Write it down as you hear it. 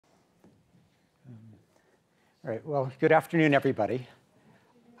All right, well, good afternoon, everybody.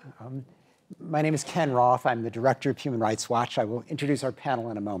 My name is Ken Roth. I'm the director of Human Rights Watch. I will introduce our panel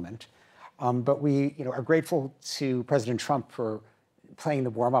in a moment. But we are grateful to President Trump for playing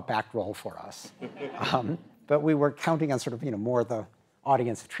the warm-up act role for us. But we were counting on sort of more of the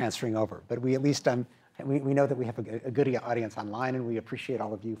audience transferring over. But we at least, we know that we have a good audience online, and we appreciate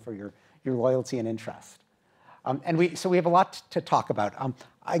all of you for your loyalty and interest. So we have a lot to talk about. I'm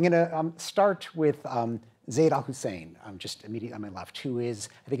going to start with Zeid Al-Hussein, just immediately on my left, who is,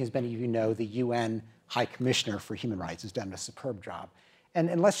 I think as many of you know, the UN High Commissioner for Human Rights, who's done a superb job.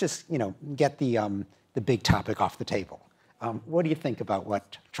 And let's just get the big topic off the table. What do you think about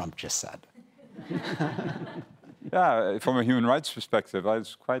what Trump just said? Yeah, from a human rights perspective, I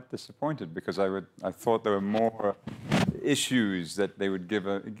was quite disappointed because I thought there were more issues that he would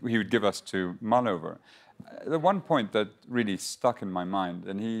give us to mull over. The one point that really stuck in my mind,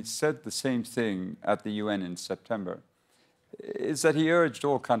 and he said the same thing at the UN in September, is that he urged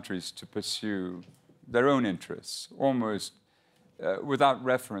all countries to pursue their own interests, almost without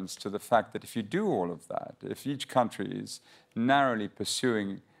reference to the fact that if you do all of that, if each country is narrowly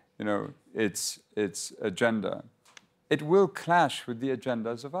pursuing its agenda, it will clash with the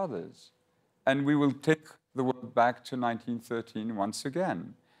agendas of others. And we will take the world back to 1913 once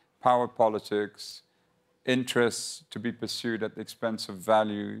again. Power politics, interests to be pursued at the expense of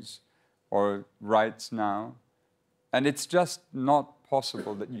values or rights now. And it's just not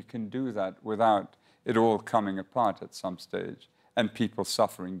possible that you can do that without it all coming apart at some stage and people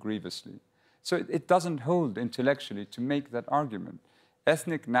suffering grievously. So it doesn't hold intellectually to make that argument.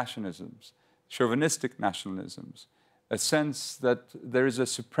 Ethnic nationalisms, chauvinistic nationalisms, a sense that there is a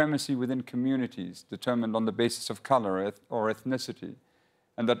supremacy within communities determined on the basis of color or ethnicity,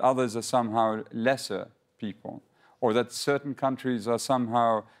 and that others are somehow lesser people, or that certain countries are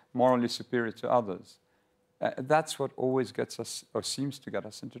somehow morally superior to others. That's what always gets us, or seems to get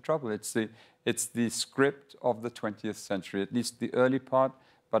us into trouble. It's the script of the 20th century, at least the early part.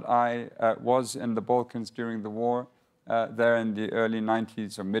 But I was in the Balkans during the war, there in the early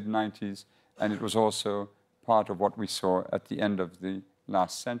 90s or mid-90s, and it was also part of what we saw at the end of the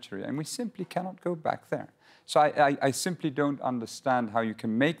last century. And we simply cannot go back there. So I simply don't understand how you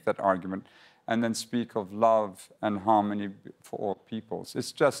can make that argument and then speak of love and harmony for all peoples.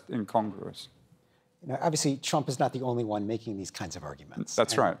 It's just incongruous. Obviously, Trump is not the only one making these kinds of arguments.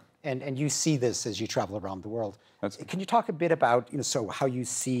 That's right. And you see this as you travel around the world. Can you talk a bit about how you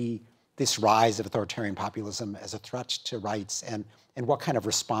see this rise of authoritarian populism as a threat to rights, and what kind of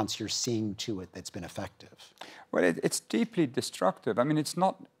response you're seeing to it that's been effective? Well, it's deeply destructive. I mean, it's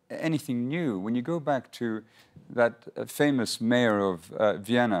not anything new. When you go back to that famous mayor of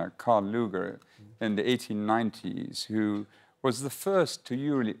Vienna, Karl Lueger, in the 1890s, who was the first to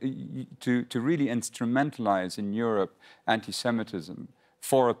really instrumentalize in Europe anti-Semitism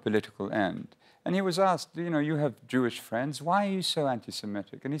for a political end. And he was asked, you have Jewish friends, why are you so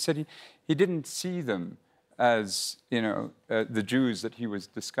anti-Semitic? And he said he didn't see them as, the Jews that he was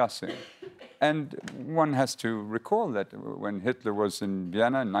discussing. And one has to recall that when Hitler was in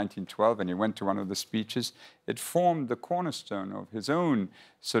Vienna in 1912 and he went to one of the speeches, it formed the cornerstone of his own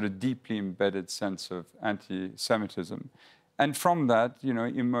sort of deeply embedded sense of anti-Semitism. And from that,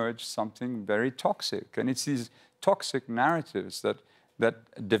 emerged something very toxic. And it's these toxic narratives that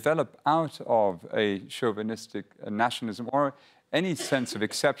develop out of a chauvinistic nationalism or any sense of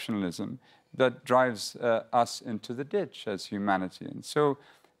exceptionalism that drives us into the ditch as humanity. And so,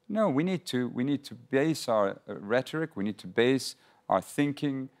 no, we need to base our rhetoric, we need to base our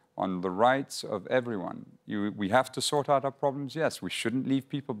thinking on the rights of everyone. We have to sort out our problems, yes. We shouldn't leave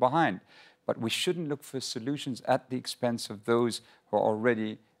people behind. But we shouldn't look for solutions at the expense of those who are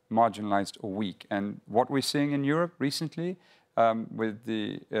already marginalized or weak. And what we're seeing in Europe recently with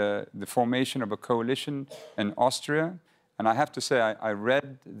the formation of a coalition in Austria, and I have to say I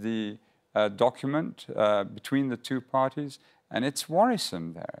read the document between the two parties, and it's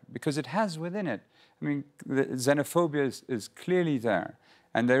worrisome there because it has within it, I mean, the xenophobia is clearly there.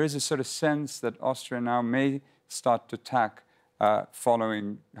 And there is a sort of sense that Austria now may start to tack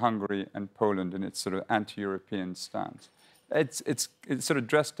following Hungary and Poland in its sort of anti-European stance. It's sort of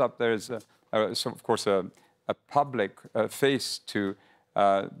dressed up there as, of course, a public face to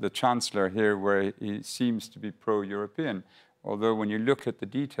the Chancellor here, where he seems to be pro-European. Although when you look at the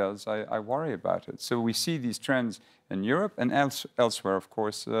details, I worry about it. So we see these trends in Europe and elsewhere, of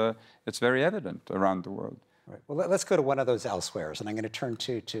course. It's very evident around the world. Right. Well, let's go to one of those elsewheres, and I'm going to turn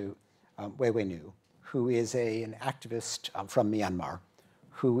to Wei Wei Nu, who is an activist from Myanmar,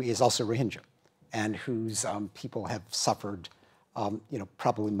 who is also Rohingya, and whose people have suffered,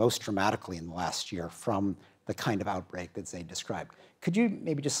 probably most dramatically in the last year from the kind of outbreak that Zaid described. Could you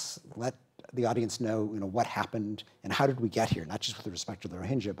maybe just let the audience know, what happened and how did we get here, not just with respect to the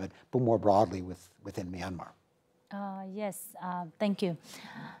Rohingya, but more broadly within Myanmar? Yes, thank you.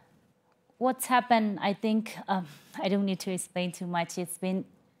 What's happened, I think, I don't need to explain too much. It's been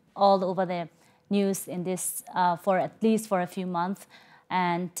all over the news in this for at least for a few months,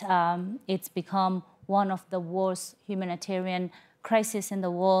 and it's become one of the worst humanitarian crises in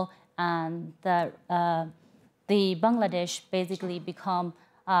the world, and the Bangladesh basically become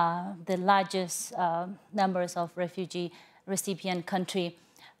the largest numbers of refugee recipient country.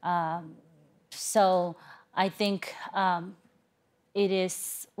 So I think it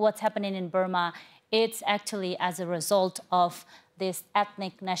is what's happening in Burma. It's actually as a result of this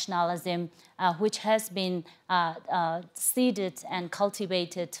ethnic nationalism, which has been seeded and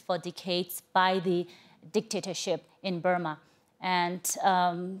cultivated for decades by the dictatorship in Burma.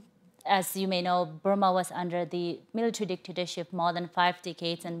 And as you may know, Burma was under the military dictatorship more than 5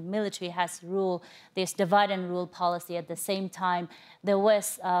 decades, and military has ruled this divide and rule policy. At the same time, there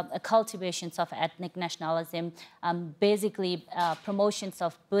was a cultivation of ethnic nationalism, basically promotions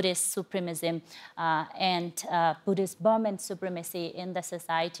of Buddhist supremacism and Buddhist Burman supremacy in the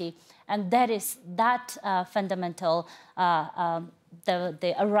society. And that is that fundamental,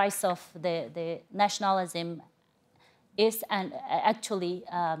 the rise of the nationalism is actually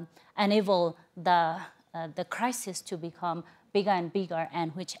enable the crisis to become bigger and bigger,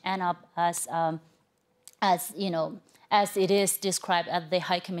 and which end up as it is described at the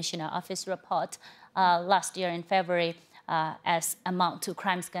High Commissioner Office report last year in February as amount to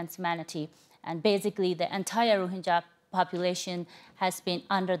crimes against humanity. And basically, the entire Rohingya population has been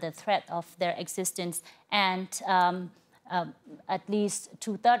under the threat of their existence, and at least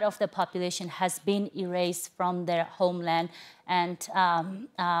 2/3 of the population has been erased from their homeland, and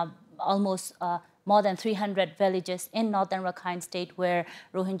almost more than 300 villages in northern Rakhine State where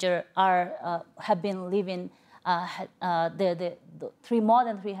Rohingya have been living. More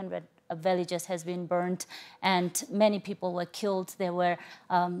than 300 villages has been burned, and many people were killed. There were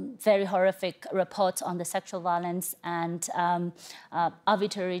very horrific reports on the sexual violence and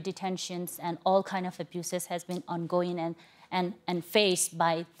arbitrary detentions, and all kind of abuses has been ongoing and faced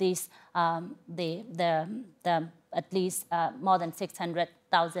by these at least more than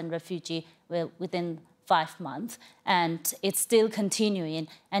 600,000 refugees within 5 months, and it's still continuing,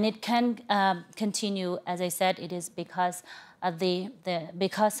 and it can continue. As I said, it is because of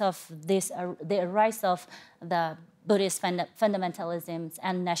because of this the rise of the Buddhist fundamentalisms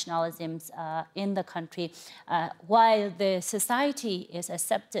and nationalisms in the country, while the society is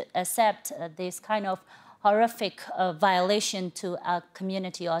accept this kind of horrific violation to a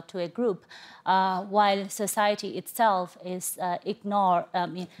community or to a group, while society itself is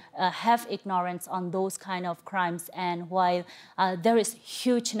have ignorance on those kind of crimes, and while there is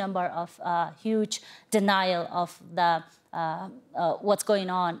huge number of huge denial of the what's going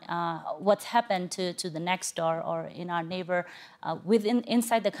on, what's happened to the next door or in our neighbor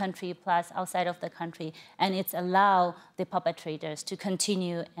inside the country plus outside of the country, and it's allow the perpetrators to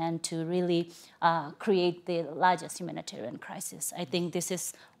continue and to really create the largest humanitarian crisis. I think this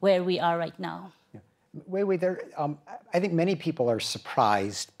is where we are right now. Yeah. Wei, I think many people are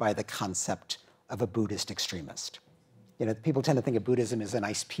surprised by the concept of a Buddhist extremist. People tend to think of Buddhism as a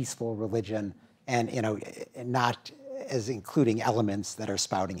nice, peaceful religion, and not as including elements that are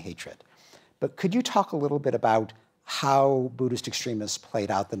spouting hatred. But could you talk a little bit about how Buddhist extremists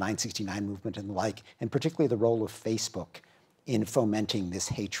played out the 969 movement and the like, and particularly the role of Facebook in fomenting this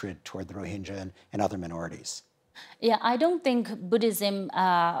hatred toward the Rohingya and other minorities? Yeah, I don't think Buddhism,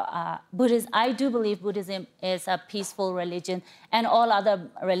 I do believe Buddhism is a peaceful religion, and all other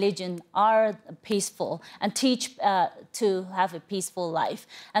religions are peaceful and teach to have a peaceful life.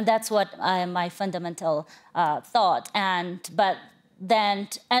 And that's what my fundamental thought. But then,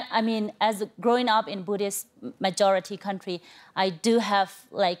 I mean, as growing up in Buddhist majority country, I do have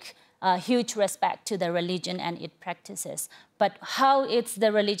huge respect to the religion and its practices. But how it's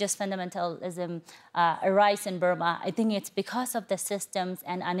the religious fundamentalism arise in Burma, I think it's because of the systems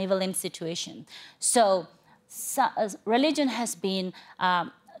and uneven situation. So religion has been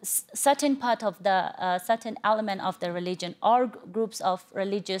certain part of the certain element of the religion or groups of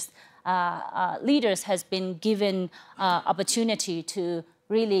religious leaders has been given opportunity to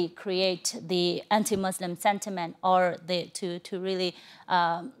really create the anti-Muslim sentiment, or to really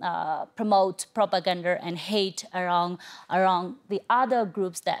promote propaganda and hate around the other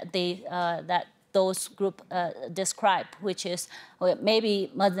groups that those groups describe, which is maybe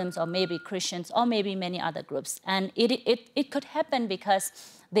Muslims or maybe Christians or maybe many other groups. And it could happen because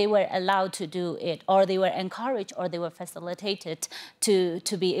they were allowed to do it, or they were encouraged, or they were facilitated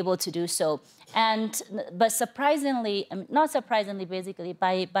to be able to do so. But surprisingly, not surprisingly, basically,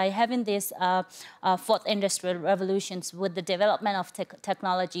 by having this fourth industrial revolutions with the development of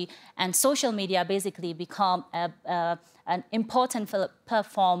technology, and social media basically become an important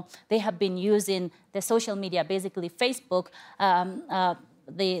platform. They have been using the social media, basically Facebook.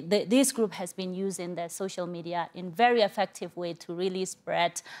 This group has been using the social media in very effective way to really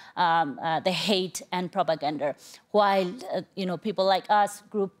spread the hate and propaganda. While people like us,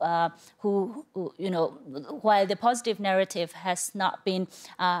 group who while the positive narrative has not been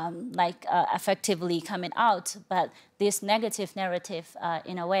effectively coming out, but this negative narrative,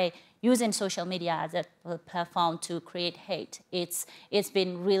 in a way, using social media as a platform to create hate, it's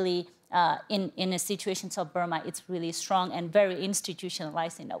been really. In a situations of Burma, it's really strong and very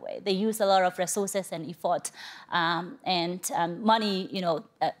institutionalized in a way. They use a lot of resources and effort and money,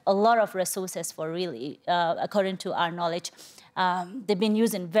 a lot of resources for really, according to our knowledge. They've been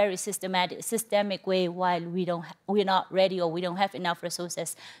using very systemic way, while we're not ready, or we don't have enough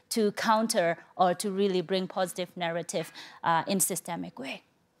resources to counter or to really bring positive narrative in systemic way.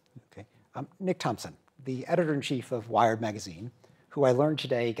 Okay. Nick Thompson, the editor-in-chief of Wired magazine, who I learned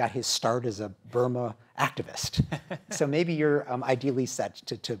today got his start as a Burma activist. So maybe you're ideally set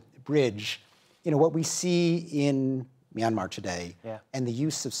to bridge, what we see in Myanmar today, and the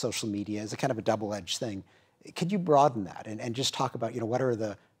use of social media as a kind of a double-edged thing. Could you broaden that and just talk about, what are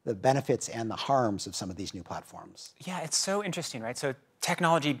the benefits and the harms of some of these new platforms? Yeah, it's so interesting, right? So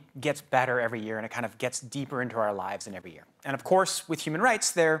technology gets better every year, and it kind of gets deeper into our lives in every year. And of course, with human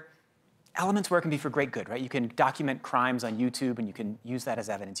rights, there elements where it can be for great good, right? You can document crimes on YouTube, and you can use that as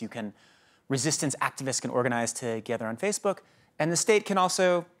evidence. Resistance activists can organize together on Facebook, and the state can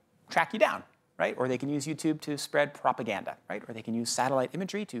also track you down, right? Or they can use YouTube to spread propaganda, right? Or they can use satellite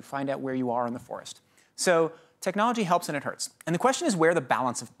imagery to find out where you are in the forest. So technology helps and it hurts. And the question is where the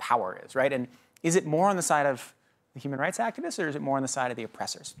balance of power is, right? And is it more on the side of the human rights activists, or is it more on the side of the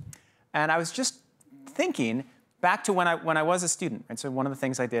oppressors? And I was just thinking back to when I was a student. And so one of the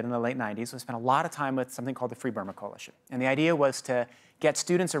things I did in the late 90s was spend a lot of time with something called the Free Burma Coalition. And the idea was to get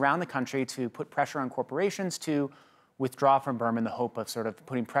students around the country to put pressure on corporations to withdraw from Burma in the hope of sort of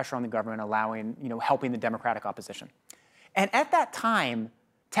putting pressure on the government, allowing, helping the democratic opposition. And at that time,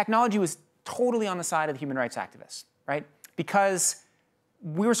 technology was totally on the side of the human rights activists, right? Because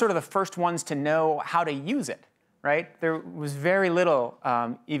we were sort of the first ones to know how to use it, right? There was very little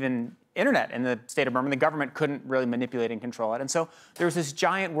even internet in the state of Burma. The government couldn't really manipulate and control it. And so there was this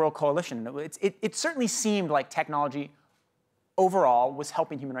giant world coalition. It certainly seemed like technology overall was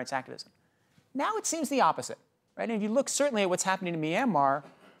helping human rights activism. Now it seems the opposite, right? And if you look certainly at what's happening in Myanmar,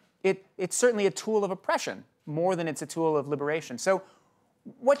 it's certainly a tool of oppression more than it's a tool of liberation. So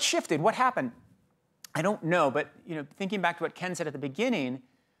what shifted? What happened? I don't know, but thinking back to what Ken said at the beginning,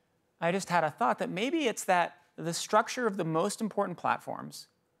 I just had a thought that maybe it's that the structure of the most important platforms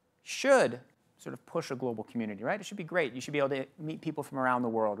should sort of push a global community, right? It should be great. You should be able to meet people from around the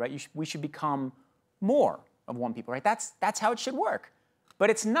world, right? We should become more of one people, right? That's how it should work. But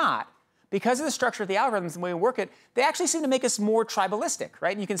it's not. Because of the structure of the algorithms and the way we work it, they actually seem to make us more tribalistic,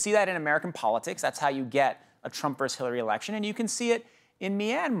 right? And you can see that in American politics. That's how you get a Trump versus Hillary election. And you can see it in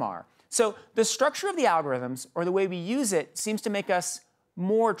Myanmar. So the structure of the algorithms, or the way we use it, seems to make us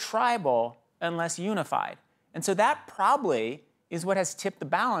more tribal and less unified. And so that probably is what has tipped the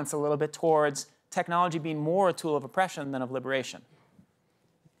balance a little bit towards technology being more a tool of oppression than of liberation.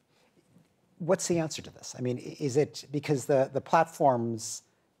 What's the answer to this? I mean, is it because the platforms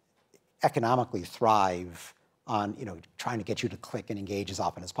economically thrive on trying to get you to click and engage as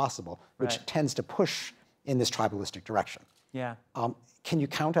often as possible, which tends to push in this tribalistic direction? Yeah. Can you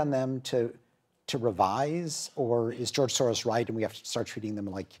count on them to revise, or is George Soros right and we have to start treating them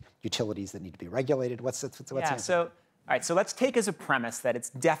like utilities that need to be regulated? What's the answer? All right, so let's take as a premise that it's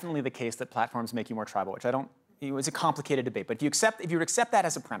definitely the case that platforms make you more tribal, which it's a complicated debate, but if you would accept that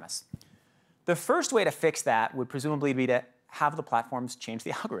as a premise, the first way to fix that would presumably be to have the platforms change the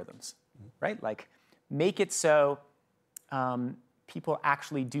algorithms, right? Like, make it so people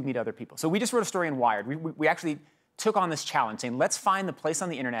actually do meet other people. So we just wrote a story in Wired. We actually took on this challenge, saying, let's find the place on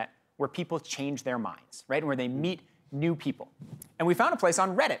the internet where people change their minds, right? And where they meet new people. And we found a place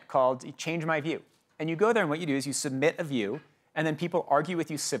on Reddit called Change My View. And you go there, and what you do is you submit a view, and then people argue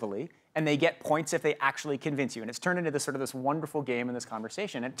with you civilly, and they get points if they actually convince you. And it's turned into this wonderful game in this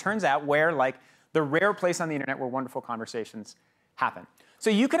conversation. And it turns out where, like, the rare place on the internet where wonderful conversations happen.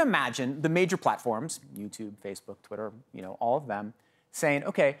 So you can imagine the major platforms, YouTube, Facebook, Twitter, all of them, saying,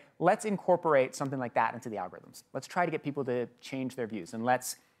 okay, let's incorporate something like that into the algorithms. Let's try to get people to change their views. And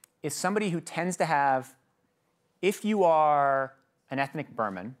if somebody who tends to have, if you are an ethnic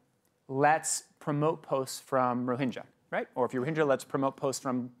Burman, let's promote posts from Rohingya, right? Or if you're Rohingya, let's promote posts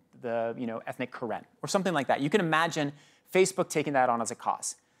from the ethnic Karen, or something like that. You can imagine Facebook taking that on as a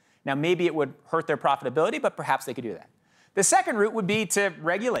cause. Now, maybe it would hurt their profitability, but perhaps they could do that. The second route would be to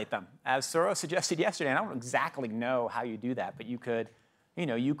regulate them, as Soros suggested yesterday. And I don't exactly know how you do that, but you could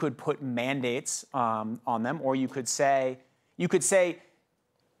put mandates on them, or you could say,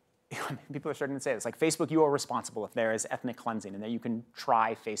 people are starting to say this, like Facebook, you are responsible if there is ethnic cleansing, and that you can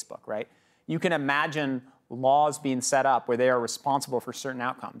try Facebook, right? You can imagine laws being set up where they are responsible for certain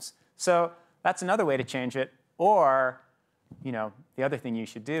outcomes. So that's another way to change it. Or, the other thing you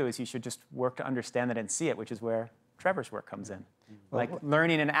should do is you should just work to understand it and see it, which is where Trevor's work comes in. Like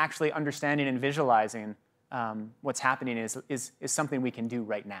learning and actually understanding and visualizing what's happening is something we can do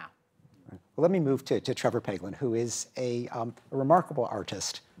right now. Well, let me move to Trevor Paglen, who is a remarkable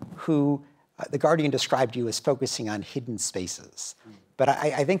artist who The Guardian described you as focusing on hidden spaces. But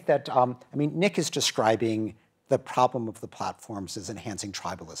I think that, Nick is describing the problem of the platforms as enhancing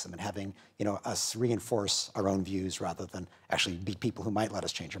tribalism and having us reinforce our own views rather than actually be people who might let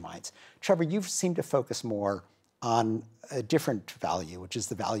us change our minds. Trevor, you seem to focus more on a different value, which is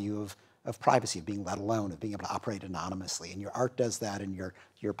the value of privacy, of being let alone, of being able to operate anonymously. And your art does that, and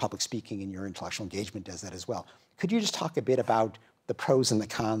your public speaking and your intellectual engagement does that as well. Could you just talk a bit about the pros and the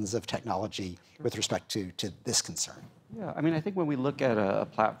cons of technology with respect to this concern? Yeah, I think when we look at a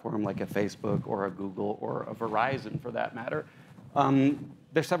platform like a Facebook or a Google or a Verizon, for that matter,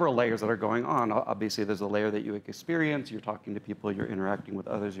 there's several layers that are going on. Obviously, there's a layer that you experience. You're talking to people, you're interacting with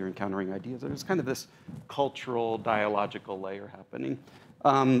others, you're encountering ideas. There's kind of this cultural, dialogical layer happening.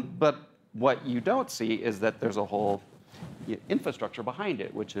 But what you don't see is that there's a whole infrastructure behind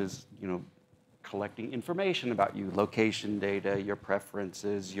it, which is, collecting information about you, location data, your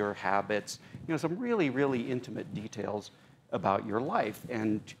preferences, your habits, some really, really intimate details about your life,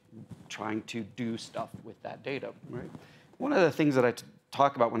 and trying to do stuff with that data, right? One of the things that I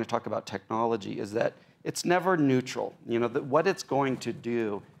talk about when I talk about technology is that it's never neutral. That what it's going to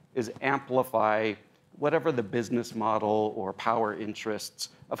do is amplify whatever the business model or power interests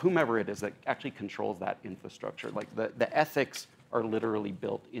of whomever it is that actually controls that infrastructure. Like the ethics are literally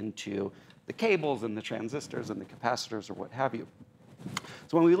built into the cables and the transistors and the capacitors or what have you.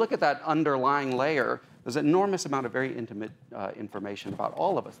 So when we look at that underlying layer, there's an enormous amount of very intimate information about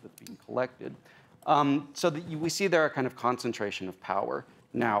all of us that's being collected. So that we see there a kind of concentration of power.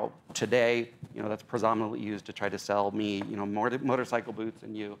 Now, today, that's predominantly used to try to sell me, motorcycle boots,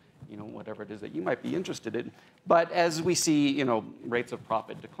 and whatever it is that you might be interested in. But as we see, rates of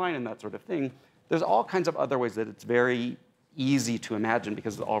profit decline and that sort of thing, there's all kinds of other ways that it's very easy to imagine,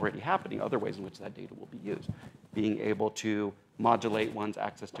 because it's already happening, other ways in which that data will be used. Being able to modulate one's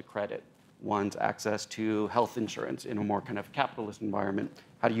access to credit, one's access to health insurance in a more kind of capitalist environment.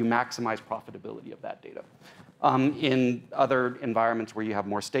 How do you maximize profitability of that data? In other environments where you have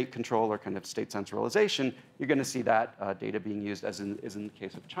more state control or kind of state centralization, you're going to see that data being used, as in the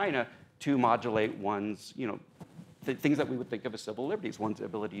case of China, to modulate one's, things that we would think of as civil liberties, one's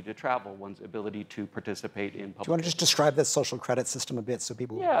ability to travel, one's ability to participate in public. Do you want to just describe the social credit system a bit so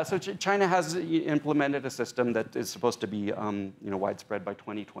people? Yeah, so China has implemented a system that is supposed to be widespread by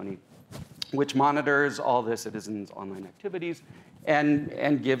 2020, which monitors all the citizens' online activities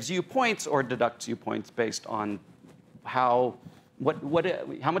and gives you points or deducts you points based on how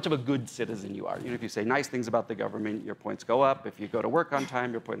much of a good citizen you are. If you say nice things about the government, your points go up. If you go to work on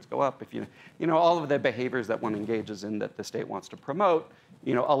time, your points go up. If all of the behaviors that one engages in that the state wants to promote,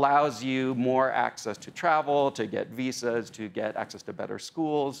 allows you more access to travel, to get visas, to get access to better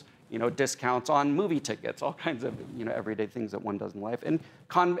schools, discounts on movie tickets, all kinds of everyday things that one does in life. And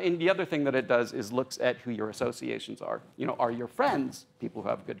the other thing that it does is looks at who your associations are. Are your friends people who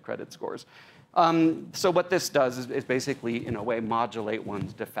have good credit scores? So what this does is basically, in a way, modulate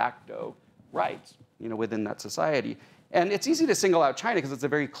one's de facto rights, within that society. And it's easy to single out China because it's a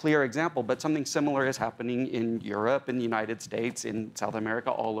very clear example, but something similar is happening in Europe, in the United States, in South America,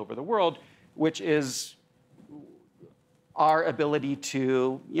 all over the world, which is our ability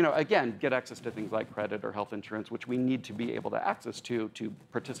to, again, get access to things like credit or health insurance, which we need to be able to access to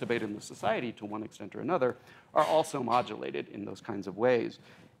participate in the society to one extent or another, are also modulated in those kinds of ways.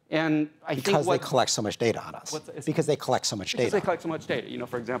 And because they collect so much data on us. Because they collect so much data. Because they collect so much data.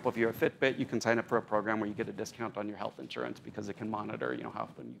 For example, if you're a Fitbit, you can sign up for a program where you get a discount on your health insurance because it can monitor, how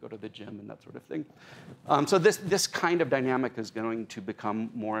often you go to the gym and that sort of thing. So this kind of dynamic is going to become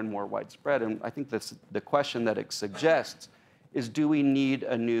more and more widespread. And I think the question that it suggests is, do we need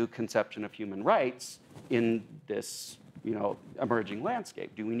a new conception of human rights in this, emerging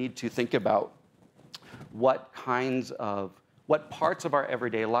landscape? Do we need to think about what parts of our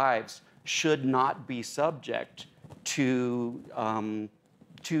everyday lives should not be subject to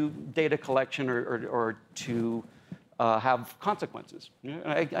data collection or to have consequences?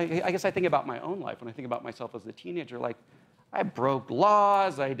 I guess I think about my own life when I think about myself as a teenager. Like, I broke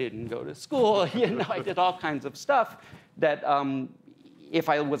laws, I didn't go to school, I did all kinds of stuff that, if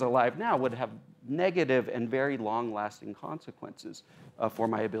I was alive now, would have negative and very long-lasting consequences for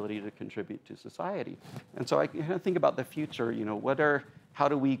my ability to contribute to society. And so I think about the future. How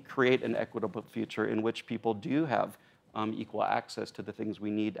do we create an equitable future in which people do have equal access to the things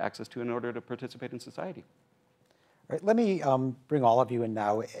we need access to in order to participate in society? All right, let me bring all of you in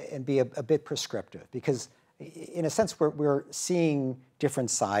now and be a bit prescriptive, because in a sense, we're seeing different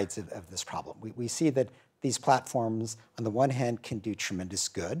sides of this problem. We see that these platforms, on the one hand, can do tremendous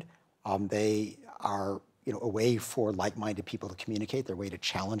good. They are a way for like-minded people to communicate. They're a way to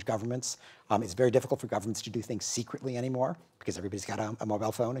challenge governments. It's very difficult for governments to do things secretly anymore because everybody's got a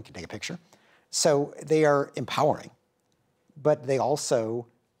mobile phone and can take a picture. So they are empowering, but they also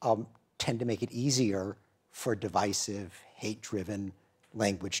tend to make it easier for divisive, hate-driven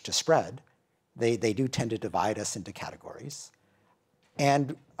language to spread. They do tend to divide us into categories.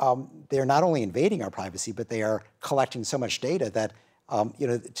 And they're not only invading our privacy, but they are collecting so much data that,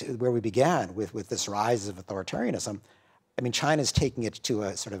 where we began with this rise of authoritarianism, I mean, China's taking it to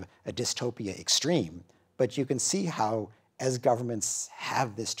a sort of a dystopia extreme. But you can see how, as governments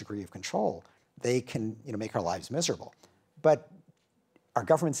have this degree of control, they can make our lives miserable. But are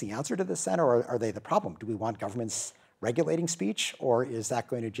governments the answer to this then, or are they the problem? Do we want governments regulating speech, or is that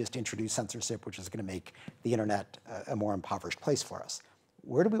going to just introduce censorship, which is going to make the internet a more impoverished place for us?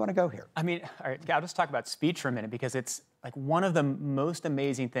 Where do we want to go here? I mean, all right, I'll just talk about speech for a minute, because it's like one of the most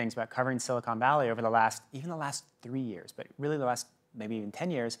amazing things about covering Silicon Valley over even the last 3 years, but really the last maybe even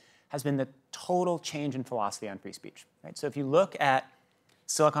 10 years, has been the total change in philosophy on free speech. Right? So if you look at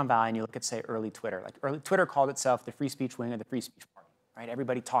Silicon Valley and you look at, say, early Twitter, like early Twitter called itself the free speech wing of the free speech party. Right?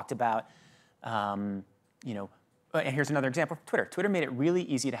 Everybody talked about, and here's another example of Twitter. Twitter made it really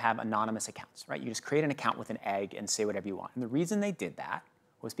easy to have anonymous accounts, right? You just create an account with an egg and say whatever you want. And the reason they did that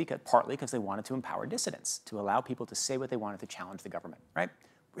was partly because they wanted to empower dissidents, to allow people to say what they wanted to challenge the government, right?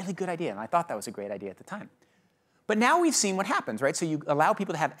 Really good idea, and I thought that was a great idea at the time. But now we've seen what happens, right? So you allow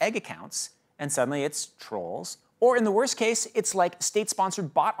people to have egg accounts, and suddenly it's trolls, or in the worst case, it's like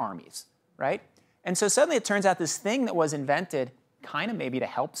state-sponsored bot armies, right? And so suddenly it turns out this thing that was invented kind of maybe to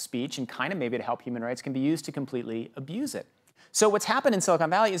help speech and kind of maybe to help human rights can be used to completely abuse it. So what's happened in Silicon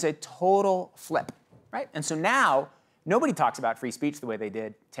Valley is a total flip, right? And so now nobody talks about free speech the way they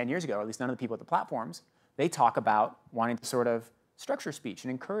did 10 years ago, or at least none of the people at the platforms. They talk about wanting to sort of structure speech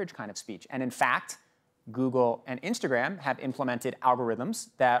and encourage kind of speech. And in fact, Google and Instagram have implemented algorithms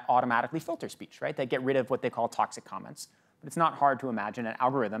that automatically filter speech, right? That get rid of what they call toxic comments. But it's not hard to imagine an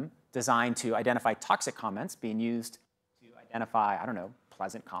algorithm designed to identify toxic comments being used identify, I don't know,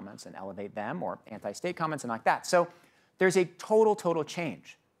 pleasant comments and elevate them, or anti-state comments and like that. So there's a total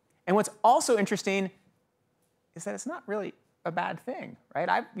change. And what's also interesting is that it's not really a bad thing, right?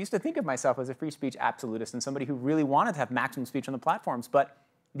 I used to think of myself as a free speech absolutist and somebody who really wanted to have maximum speech on the platforms, but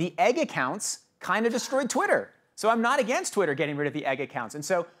the egg accounts kind of destroyed Twitter. So I'm not against Twitter getting rid of the egg accounts. And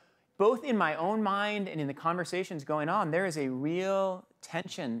so both in my own mind and in the conversations going on, there is a real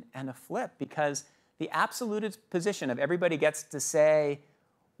tension and a flip, because the absolutist position of everybody gets to say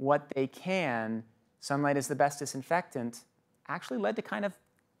what they can, sunlight is the best disinfectant, actually led to kind of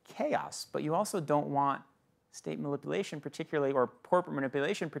chaos. But you also don't want state manipulation, particularly, or corporate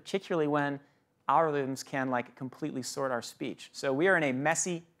manipulation, particularly when algorithms can completely sort our speech. So we are in a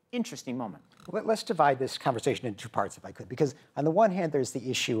messy, interesting moment. Let's divide this conversation into two parts, if I could, because on the one hand, there's the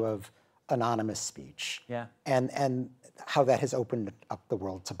issue of anonymous speech, and how that has opened up the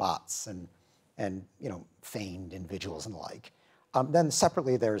world to bots and feigned individuals and the like. Then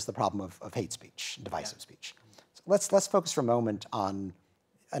separately, there's the problem of hate speech, divisive speech. So let's focus for a moment on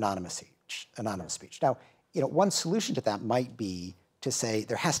anonymous speech. Now, one solution to that might be to say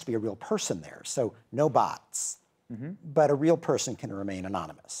there has to be a real person there, so no bots, but a real person can remain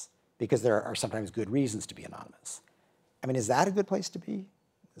anonymous, because there are sometimes good reasons to be anonymous. I mean, is that a good place to be,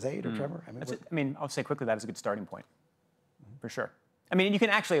 Zaid or Trevor? I mean, I'll say quickly that is a good starting point, for sure. I mean, you can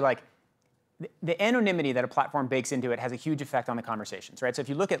actually the anonymity that a platform bakes into it has a huge effect on the conversations, right? So if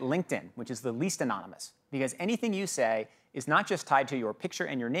you look at LinkedIn, which is the least anonymous, because anything you say is not just tied to your picture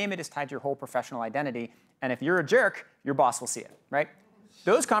and your name, it is tied to your whole professional identity. And if you're a jerk, your boss will see it, right?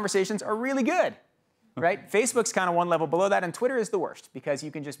 Those conversations are really good. right? Facebook's kind of one level below that, and Twitter is the worst because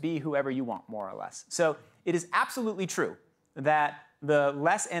you can just be whoever you want, more or less. So it is absolutely true that the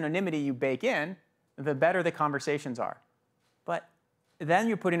less anonymity you bake in, the better the conversations are. But then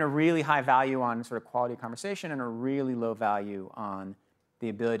you're putting a really high value on sort of quality of conversation and a really low value on the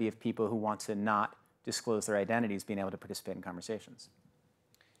ability of people who want to not disclose their identities being able to participate in conversations.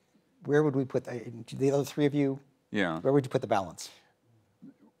 Where would we put the other three of you? Yeah. Where would you put the balance?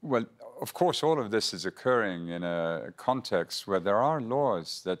 Well, of course, all of this is occurring in a context where there are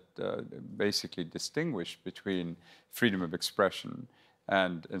laws that basically distinguish between freedom of expression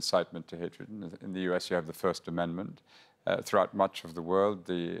and incitement to hatred. In the US, you have the First Amendment. Throughout much of the world,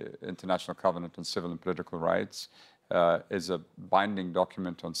 the International Covenant on Civil and Political Rights is a binding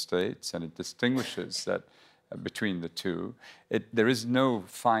document on states, and it distinguishes that between the two. There is no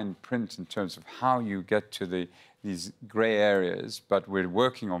fine print in terms of how you get to these gray areas, but we're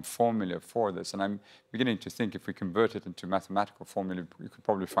working on formula for this. And I'm beginning to think if we convert it into mathematical formula, we could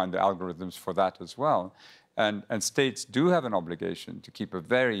probably find the algorithms for that as well. And states do have an obligation to keep a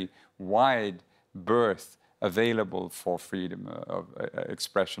very wide berth available for freedom of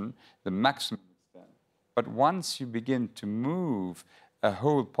expression, the maximum extent. But once you begin to move a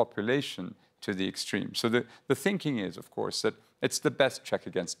whole population to the extreme. So the thinking is, of course, that it's the best check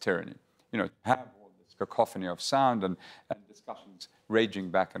against tyranny. You know, have all this cacophony of sound and discussions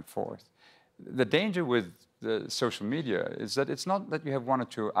raging back and forth. The danger with the social media is that it's not that you have one or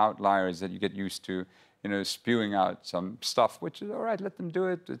two outliers that you get used to, you know, spewing out some stuff, which is all right, let them do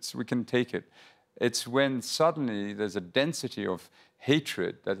it, we can take it. It's when suddenly there's a density of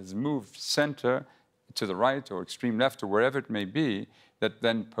hatred that has moved center to the right or extreme left or wherever it may be, that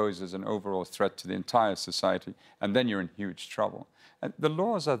then poses an overall threat to the entire society, and then you're in huge trouble. And the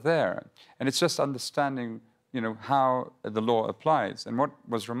laws are there, and it's just understanding, you know, how the law applies. And what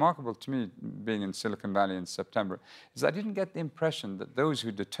was remarkable to me, being in Silicon Valley in September, is I didn't get the impression that those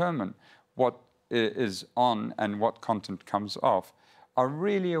who determine what is on and what content comes off are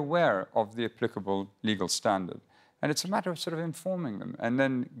really aware of the applicable legal standard. And it's a matter of sort of informing them and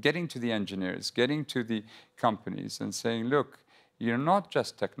then getting to the engineers, getting to the companies and saying, look, you're not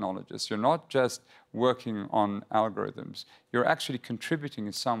just technologists, you're not just working on algorithms, you're actually contributing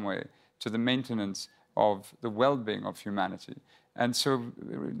in some way to the maintenance of the well-being of humanity. And so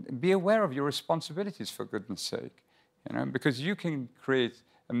be aware of your responsibilities, for goodness sake, you know, because you can create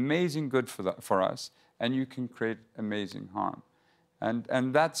amazing good for us, and you can create amazing harm.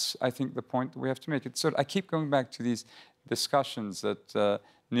 And that's, I think, the point that we have to make. It's sort of, I keep going back to these discussions that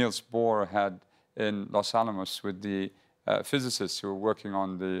Niels Bohr had in Los Alamos with the physicists who were working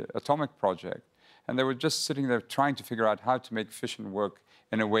on the atomic project. And they were just sitting there trying to figure out how to make fission work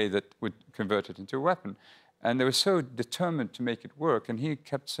in a way that would convert it into a weapon. And they were so determined to make it work. And he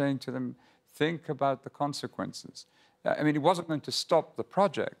kept saying to them, think about the consequences. I mean, he wasn't going to stop the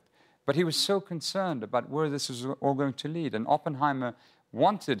project, but he was so concerned about where this was all going to lead. And Oppenheimer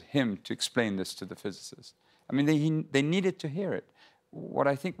wanted him to explain this to the physicists. I mean, they needed to hear it. What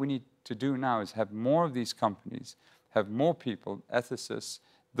I think we need to do now is have more of these companies, have more people, ethicists,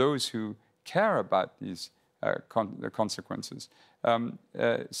 those who care about these the consequences,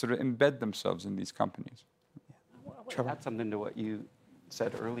 sort of embed themselves in these companies. I want to add something to what you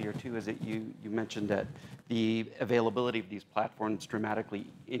said earlier, too, is that you mentioned that the availability of these platforms dramatically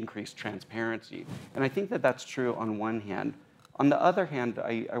increased transparency. And I think that that's true on one hand. On the other hand,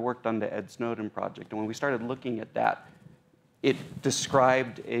 I worked on the Ed Snowden project, and when we started looking at that, it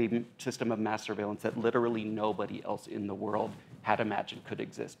described a system of mass surveillance that literally nobody else in the world had imagined could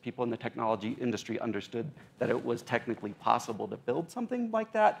exist. People in the technology industry understood that it was technically possible to build something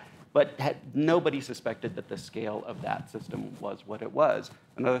like that, but nobody suspected that the scale of that system was what it was.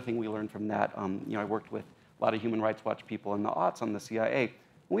 Another thing we learned from that, I worked with a lot of Human Rights Watch people in the aughts on the CIA.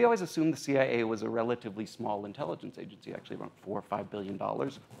 We always assumed the CIA was a relatively small intelligence agency, actually around $4 or $5 billion.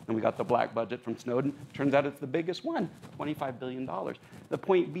 And we got the black budget from Snowden. Turns out it's the biggest one, $25 billion. The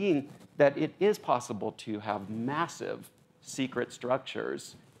point being that it is possible to have massive secret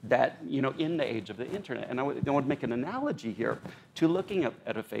structures that, in the age of the internet. And I want to make an analogy here to looking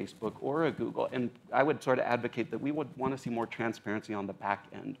at a Facebook or a Google. And I would sort of advocate that we would want to see more transparency on the back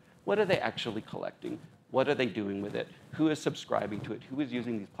end. What are they actually collecting? What are they doing with it? Who is subscribing to it? Who is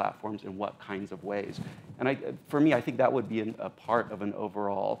using these platforms in what kinds of ways? And for me, I think that would be a part of an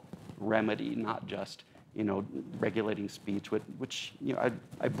overall remedy, not just regulating speech, which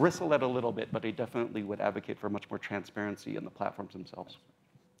I bristle at a little bit, but I definitely would advocate for much more transparency in the platforms themselves.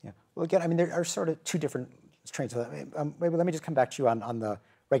 Yeah. Well, again, I mean, there are sort of two different strains of that. Maybe let me just come back to you on the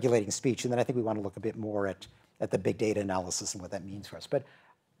regulating speech, and then I think we want to look a bit more at the big data analysis and what that means for us. But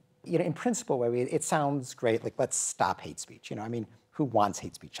in principle, it sounds great. Like, let's stop hate speech. I mean, who wants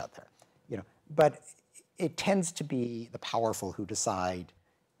hate speech out there? But it tends to be the powerful who decide,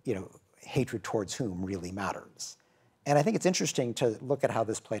 hatred towards whom really matters. And I think it's interesting to look at how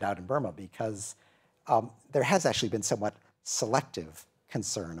this played out in Burma, because there has actually been somewhat selective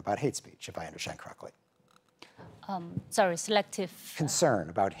concern about hate speech, if I understand correctly. Sorry, selective concern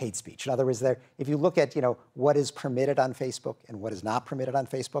about hate speech. In other words, if you look at what is permitted on Facebook and what is not permitted on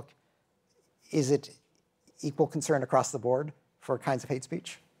Facebook, is it equal concern across the board for kinds of hate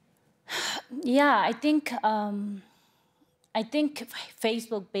speech? Yeah, I think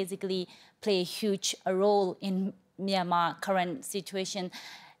Facebook basically play a huge role in Myanmar current situation,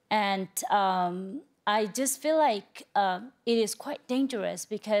 and I just feel like it is quite dangerous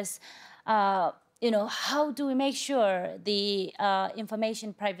because. How do we make sure the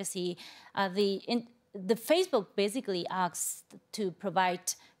information privacy, the Facebook basically asks to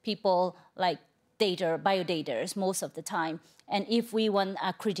provide people like biodata most of the time. And if we want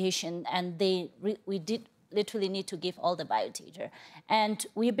accreditation, and we did literally need to give all the biodata. And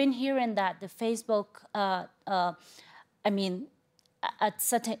we've been hearing that the Facebook,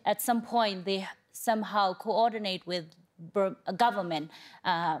 at some point they somehow coordinate with government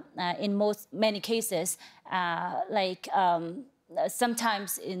in many cases,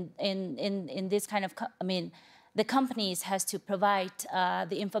 sometimes in this kind of, the companies has to provide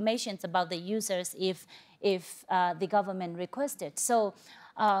the information about the users if the government requests it. So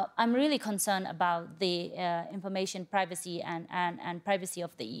I'm really concerned about the information privacy and privacy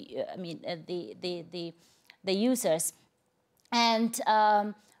of the users. And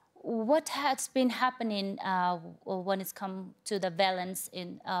what has been happening when it's come to the balance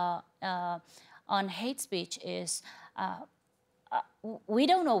on hate speech is we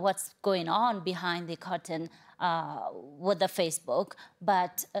don't know what's going on behind the curtain with the Facebook,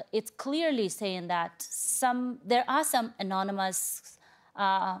 but it's clearly saying that there are some anonymous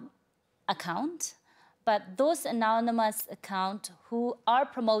accounts, but those anonymous accounts who are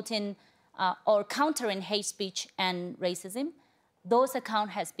promoting or countering hate speech and racism, those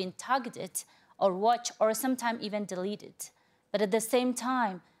accounts has been targeted or watched or sometimes even deleted. But at the same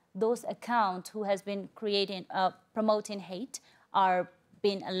time, those accounts who has been promoting hate are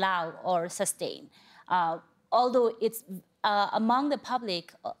being allowed or sustained. Although it's among the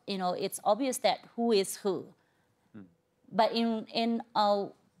public, it's obvious that who is who. But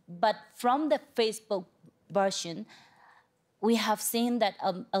but from the Facebook version, we have seen that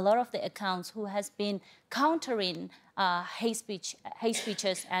a lot of the accounts who has been countering hate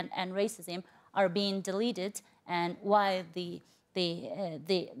speeches and racism are being deleted, and while the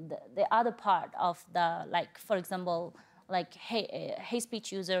other part of for example, hate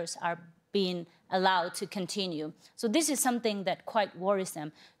speech users are being allowed to continue. So this is something that quite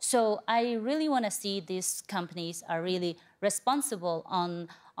worrisome. So I really want to see these companies are really responsible on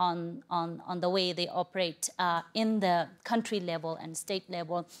the way they operate in the country level and state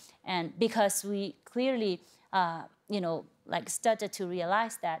level, and because we clearly started to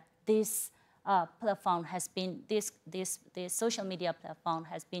realize that this platform has been this social media platform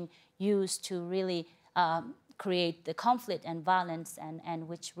has been used to really create the conflict and violence, and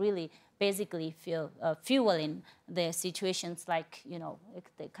which really basically fueling the situations like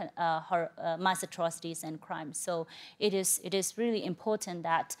mass atrocities and crimes. So it is really important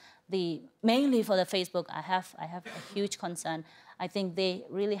that mainly for the Facebook, I have a huge concern. I think they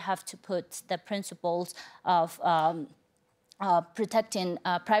really have to put the principles of protecting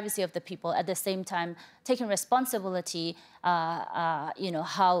privacy of the people, at the same time taking responsibility,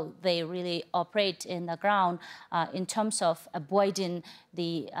 how they really operate in the ground in terms of avoiding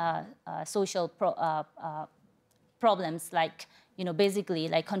the social problems, basically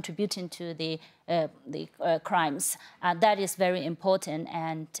contributing to the crimes. That is very important,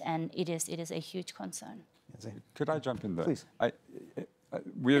 and it is a huge concern. Could I jump in there? Please.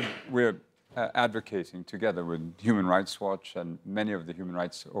 We're advocating together with Human Rights Watch and many of the human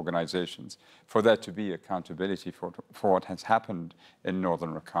rights organizations for there to be accountability for what has happened in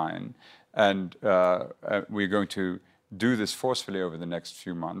Northern Rakhine. And we're going to do this forcefully over the next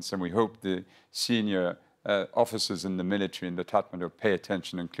few months, and we hope the senior officers in the military in the Tatmadaw pay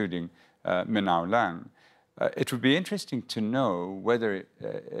attention, including Min Aung Hlaing. It would be interesting to know whether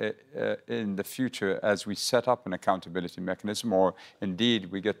in the future, as we set up an accountability mechanism, or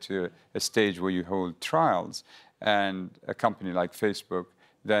indeed we get to a stage where you hold trials and a company like Facebook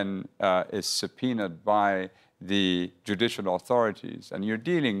then is subpoenaed by the judicial authorities, and you're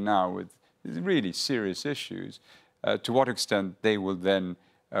dealing now with really serious issues, to what extent they will then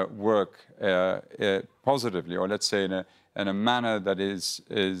work positively, or let's say in a manner that is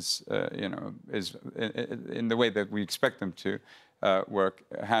in the way that we expect them to work,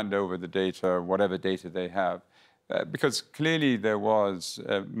 hand over the data, whatever data they have. Because clearly there was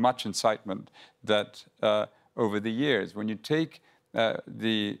much incitement that over the years, when you take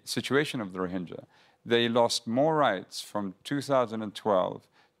the situation of the Rohingya, they lost more rights from 2012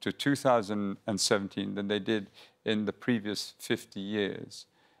 to 2017 than they did in the previous 50 years.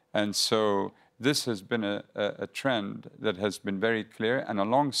 And so this has been a trend that has been very clear. And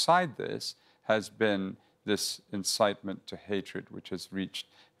alongside this has been this incitement to hatred, which has reached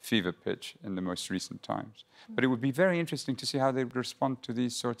fever pitch in the most recent times. But it would be very interesting to see how they would respond to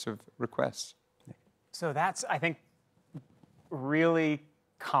these sorts of requests. So that's, I think, really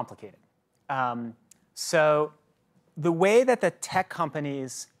complicated. So the way that the tech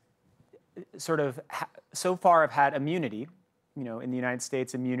companies sort of so far have had immunity, in the United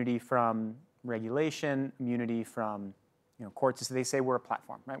States, immunity from regulation, immunity from courts, so they say we're a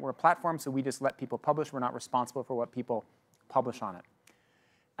platform, right? We're a platform, so we just let people publish. We're not responsible for what people publish on it.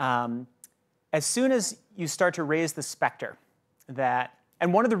 As soon as you start to raise the specter that,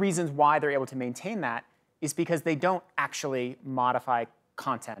 and one of the reasons why they're able to maintain that is because they don't actually modify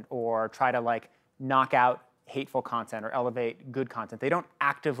content or try to knock out hateful content or elevate good content. They don't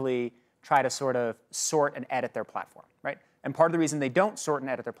actively try to sort of sort and edit their platform, right? And part of the reason they don't sort and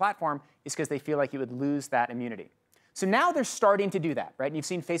edit their platform is because they feel like you would lose that immunity. So now they're starting to do that, right? And you've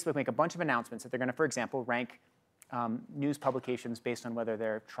seen Facebook make a bunch of announcements that they're going to, for example, rank news publications based on whether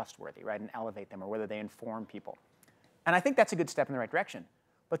they're trustworthy, right, and elevate them, or whether they inform people. And I think that's a good step in the right direction.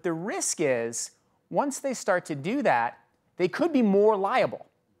 But the risk is, once they start to do that, they could be more liable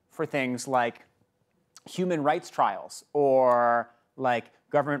for things like human rights trials or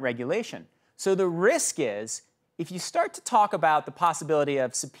government regulation. So the risk is, if you start to talk about the possibility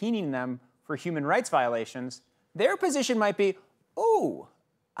of subpoenaing them for human rights violations, their position might be,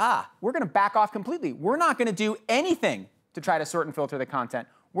 we're going to back off completely. We're not going to do anything to try to sort and filter the content.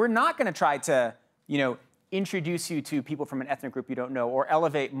 We're not going to try to, introduce you to people from an ethnic group you don't know, or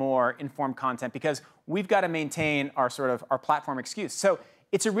elevate more informed content, because we've got to maintain our platform excuse. So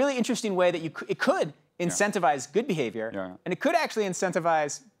it's a really interesting way that it could incentivize good behavior, and it could actually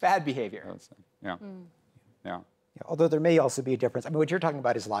incentivize bad behavior. Yeah. Although there may also be a difference. I mean, what you're talking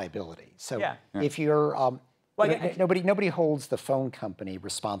about is liability. So if you're, nobody holds the phone company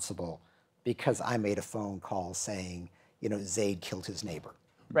responsible because I made a phone call saying, Zaid killed his neighbor.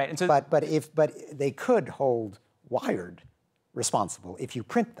 Right. And so, but they could hold Wired responsible if you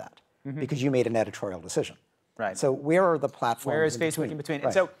print that, because you made an editorial decision. Right. So where are the platforms? Where is Facebook in between? Right.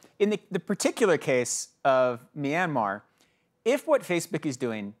 And so in the particular case of Myanmar, if what Facebook is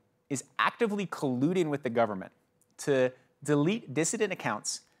doing is actively colluding with the government to delete dissident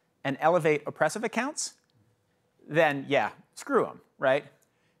accounts and elevate oppressive accounts, then screw them, right?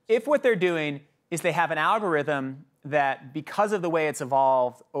 If what they're doing is they have an algorithm that, because of the way it's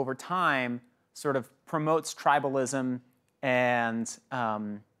evolved over time, sort of promotes tribalism and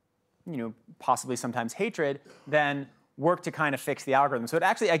possibly sometimes hatred, then work to kind of fix the algorithm. So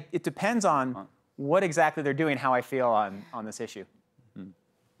it depends on what exactly they're doing, how I feel on this issue.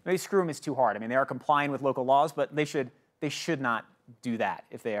 Maybe screw them is too hard. I mean, they are complying with local laws, but they should not do that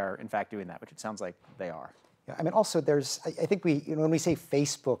if they are in fact doing that, which it sounds like they are. Yeah, I mean, also I think when we say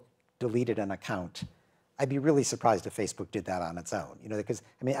Facebook deleted an account, I'd be really surprised if Facebook did that on its own. Because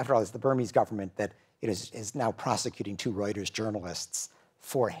I mean, after all, it's the Burmese government that is now prosecuting 2 Reuters journalists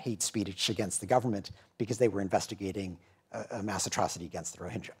for hate speech against the government because they were investigating a mass atrocity against the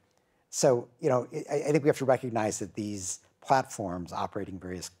Rohingya. So I think we have to recognize that these platforms operating in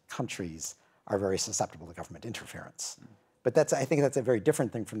various countries are very susceptible to government interference. But I think that's a very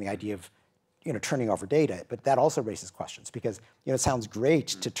different thing from the idea of turning over data. But that also raises questions, because it sounds great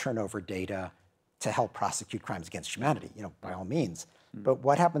to turn over data to help prosecute crimes against humanity, by all means. But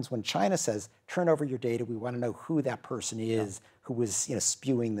what happens when China says, turn over your data, we want to know who that person is who was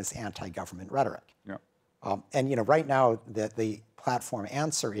spewing this anti-government rhetoric? And right now, the platform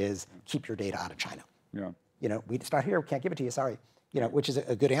answer is, keep your data out of China. It's not here, we can't give it to you, sorry. Which is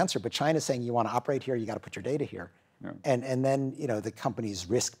a good answer, but China's saying, you want to operate here, you got to put your data here. And then the companies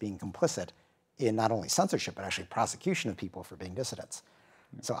risk being complicit in not only censorship, but actually prosecution of people for being dissidents.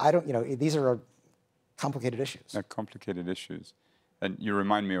 So I don't, these are complicated issues. They're complicated issues. And you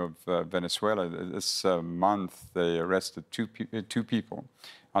remind me of Venezuela. This month, they arrested two people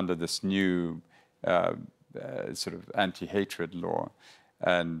under this new sort of anti-hatred law.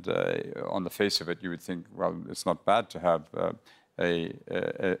 And on the face of it, you would think, well, it's not bad to have a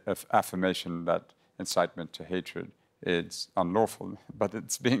affirmation that incitement to hatred it's unlawful, but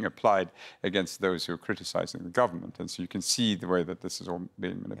it's being applied against those who are criticizing the government. And so you can see the way that this is all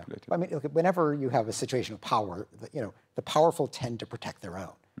being manipulated. Yeah. I mean, look, whenever you have a situation of power, the powerful tend to protect their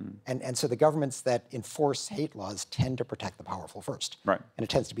own. And so the governments that enforce hate laws tend to protect the powerful first. Right. And it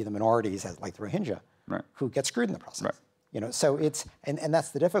tends to be the minorities, like the Rohingya, who get screwed in the process. Right. So it's, and that's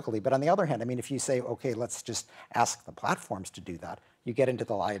the difficulty. But on the other hand, I mean, if you say, okay, let's just ask the platforms to do that, you get into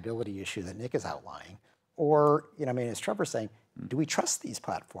the liability issue that Nick is outlining. Or, I mean, as Trevor's saying, do we trust these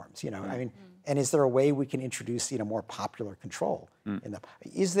platforms? I mean, and is there a way we can introduce, more popular control in them?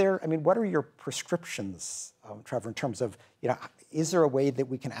 Is there, I mean, what are your prescriptions, Trevor, in terms of, is there a way that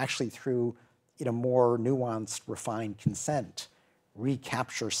we can actually, through, more nuanced, refined consent,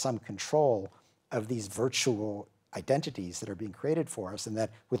 recapture some control of these virtual identities that are being created for us, and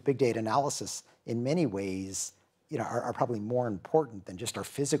that with big data analysis, in many ways, are probably more important than just our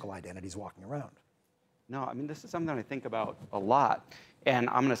physical identities walking around? No, I mean, this is something I think about a lot. And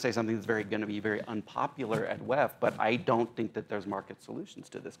I'm going to say something that's going to be very unpopular at WEF, but I don't think that there's market solutions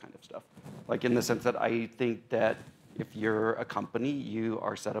to this kind of stuff. Like, in the sense that I think that if you're a company, you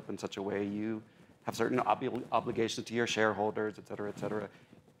are set up in such a way, you have certain obligations to your shareholders, et cetera, et cetera.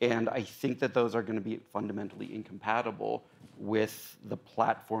 And I think that those are going to be fundamentally incompatible with the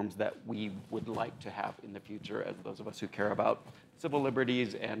platforms that we would like to have in the future, as those of us who care about civil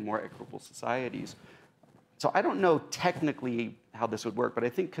liberties and more equitable societies. So I don't know technically how this would work, but I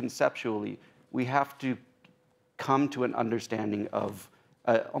think conceptually we have to come to an understanding of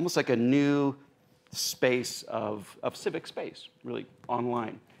almost like a new space of civic space, really,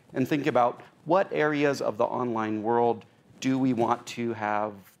 online. And think about what areas of the online world do we want to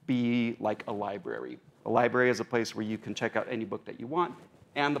have be like a library. A library is a place where you can check out any book that you want,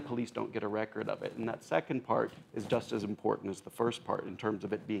 and the police don't get a record of it. And that second part is just as important as the first part in terms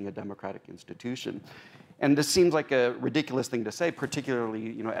of it being a democratic institution. And this seems like a ridiculous thing to say,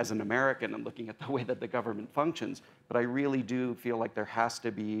 particularly as an American and looking at the way that the government functions. But I really do feel like there has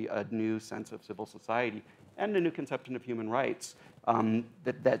to be a new sense of civil society and a new conception of human rights.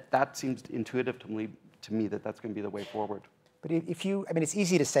 That seems intuitive to me that that's going to be the way forward. But if you, I mean, it's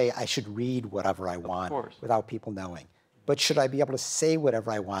easy to say I should read whatever I want without people knowing. But should I be able to say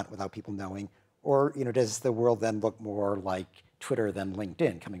whatever I want without people knowing? Or does the world then look more like Twitter than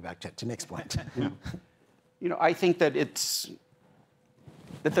LinkedIn, coming back to Nick's point? I think that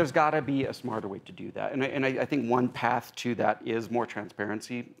there's got to be a smarter way to do that. And I think one path to that is more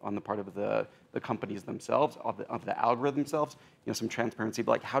transparency on the part of the companies themselves, of the algorithm themselves, some transparency,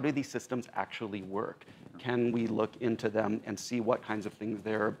 like how do these systems actually work? Can we look into them and see what kinds of things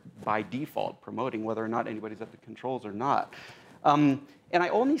they're by default promoting, whether or not anybody's at the controls or not? And I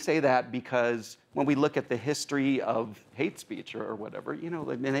only say that because when we look at the history of hate speech or whatever,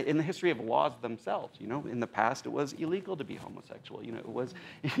 in the history of laws themselves, in the past it was illegal to be homosexual. It was,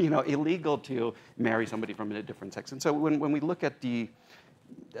 illegal to marry somebody from a different sex. And so when we look at the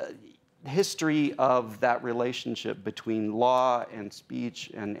history of that relationship between law and speech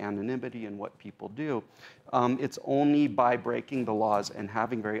and anonymity and what people do, it's only by breaking the laws and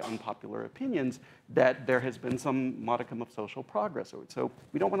having very unpopular opinions that there has been some modicum of social progress. So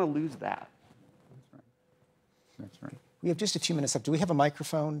we don't want to lose that. That's right. We have just a few minutes left. Do we have a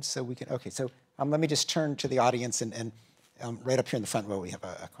microphone so we can? Okay, so let me just turn to the audience and right up here in the front row we have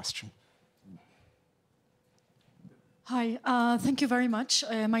a question. Hi, thank you very much.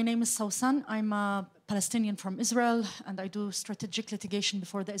 My name is Sausan. I'm a Palestinian from Israel, and I do strategic litigation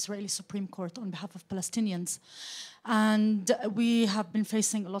before the Israeli Supreme Court on behalf of Palestinians. And we have been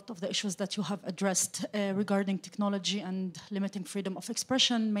facing a lot of the issues that you have addressed regarding technology and limiting freedom of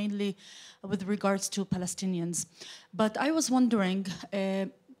expression, mainly with regards to Palestinians. But I was wondering,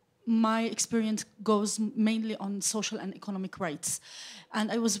 my experience goes mainly on social and economic rights. And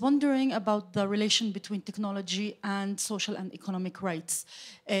I was wondering about the relation between technology and social and economic rights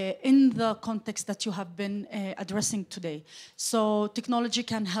in the context that you have been addressing today. So technology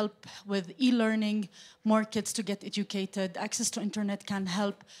can help with e-learning, more kids to get educated, access to internet can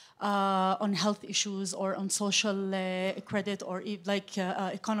help on health issues or on social credit or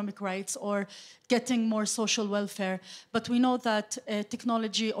economic rights or getting more social welfare. But we know that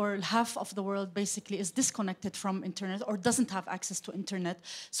technology, or half of the world basically, is disconnected from internet or doesn't have access to internet.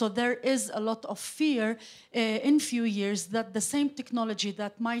 So there is a lot of fear in few years that the same technology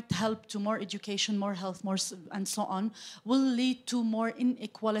that might help to more education, more health, more and so on, will lead to more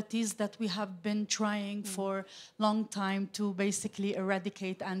inequalities that we have been trying trying for a long time to basically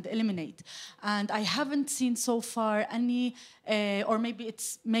eradicate and eliminate. And I haven't seen so far any, or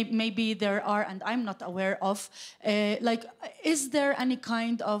maybe there are, and I'm not aware of, like, is there any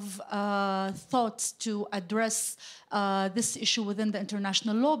kind of thoughts to address this issue within the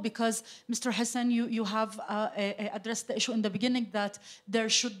international law? Because Mr. Hassan, you have addressed the issue in the beginning that there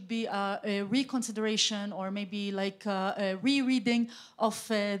should be a reconsideration or maybe like a rereading of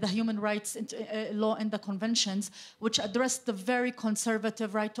the human rights law and the conventions, which address the very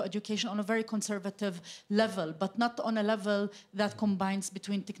conservative right to education on a very conservative level, but not on a level that combines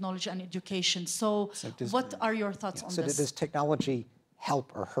between technology and education. So what are your thoughts on this? So does technology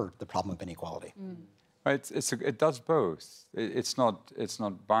help or hurt the problem of inequality? It does both. It's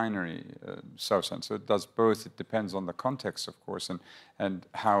not binary, Sausan. So it does both. It depends on the context, of course, and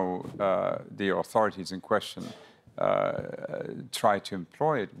how the authorities in question try to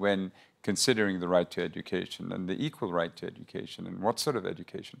employ it when considering the right to education and the equal right to education and what sort of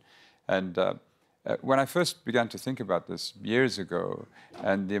education. And when I first began to think about this years ago,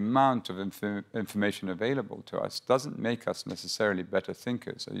 and the amount of information available to us doesn't make us necessarily better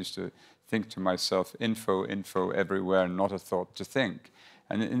thinkers. I used to think to myself, info everywhere, not a thought to think.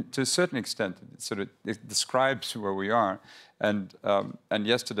 And to a certain extent, it describes where we are. And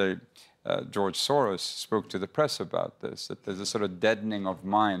yesterday, George Soros spoke to the press about this, that there's a sort of deadening of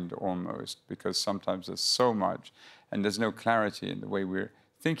mind almost, because sometimes there's so much, and there's no clarity in the way we're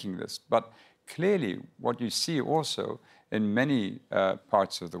thinking this. But clearly, what you see also in many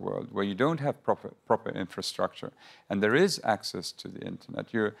parts of the world where you don't have proper infrastructure, and there is access to the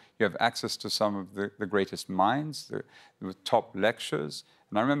internet, you have access to some of the greatest minds, the top lectures.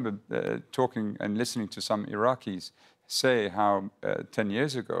 And I remember talking and listening to some Iraqis say how 10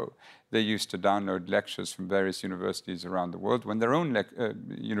 years ago they used to download lectures from various universities around the world when their own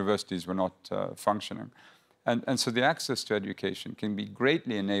universities were not functioning. And so the access to education can be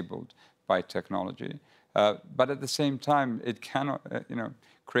greatly enabled by technology, but at the same time, it cannot,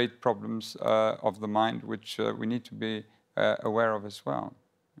 create problems of the mind, which we need to be aware of as well.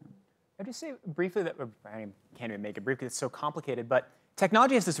 I'd just say briefly that, I can't even make it brief because it's so complicated, but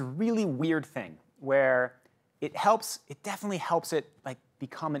technology has this really weird thing where it definitely helps it like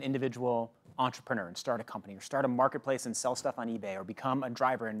become an individual entrepreneur and start a company or start a marketplace and sell stuff on eBay or become a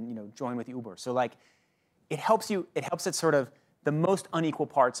driver and join with Uber. So like, it helps at sort of the most unequal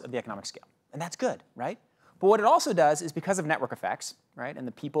parts of the economic scale. And that's good, right? But what it also does is because of network effects, right? And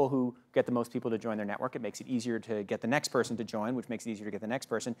the people who get the most people to join their network, it makes it easier to get the next person to join, which makes it easier to get the next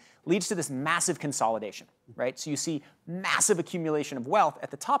person, leads to this massive consolidation, right? So you see massive accumulation of wealth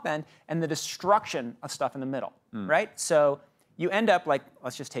at the top end and the destruction of stuff in the middle, right? So you end up like,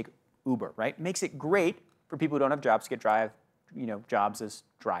 let's just take Uber, right? Makes it great for people who don't have jobs to get jobs as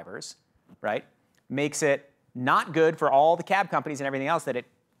drivers, right? Makes it not good for all the cab companies and everything else that it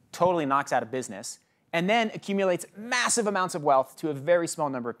totally knocks out of business, and then accumulates massive amounts of wealth to a very small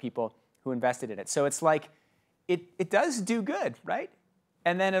number of people who invested in it. So it's like, it does do good, right?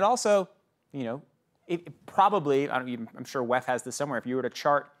 And then it also, it probably, I'm sure WEF has this somewhere, if you were to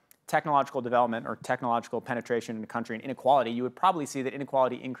chart technological development or technological penetration in a country and inequality, you would probably see that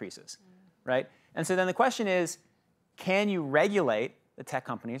inequality increases, right? And so then the question is, can you regulate the tech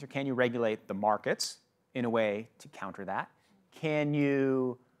companies or can you regulate the markets in a way to counter that? Can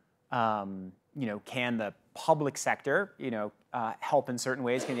you, can the public sector, help in certain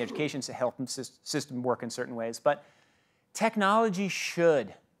ways? Can the education system work in certain ways? But technology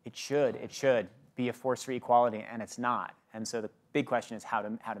should be a force for equality, and it's not. And so the big question is how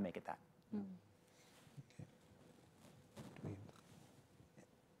to make it that.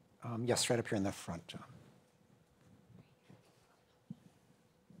 Yes, right up here in the front, John.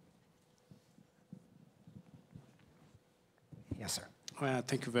 Yes, sir.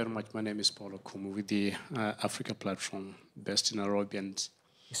 Thank you very much. My name is Paulo Kumu with the Africa Platform based in Nairobi. And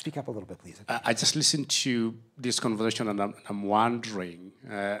you speak up a little bit, please. I just listened to this conversation and I'm wondering,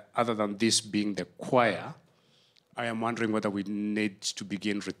 other than this being the choir, I am wondering whether we need to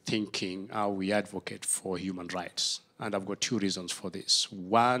begin rethinking how we advocate for human rights. And I've got two reasons for this.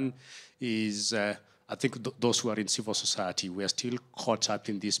 One is I think those who are in civil society, we are still caught up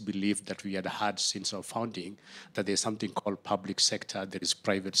in this belief that we had since our founding, that there's something called public sector, there is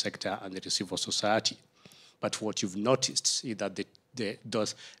private sector, and there is civil society. But what you've noticed is that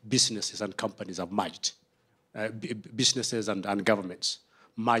those businesses and companies have merged. Businesses and governments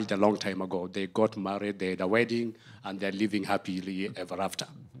merged a long time ago. They got married, they had a wedding, and they're living happily ever after.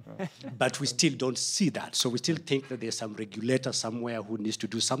 But we still don't see that. So we still think that there's some regulator somewhere who needs to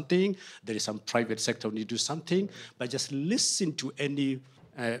do something. There is some private sector who needs to do something. But just listen to any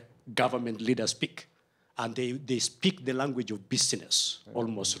government leader speak. and they speak the language of business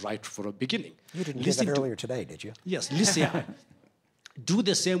almost right from the beginning. You didn't hear that earlier today, did you? Yes, listen. Do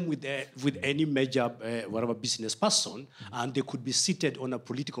the same with any major whatever business person, and they could be seated on a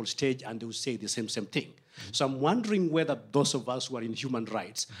political stage and they will say the same thing. So I'm wondering whether those of us who are in human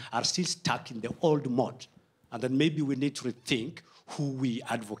rights are still stuck in the old mode, and then maybe we need to rethink who we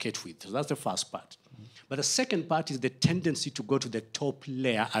advocate with. So that's the first part. But the second part is the tendency to go to the top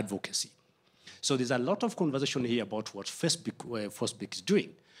layer advocacy. So there's a lot of conversation here about what Facebook is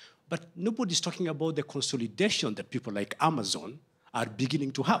doing, but nobody's talking about the consolidation that people like Amazon are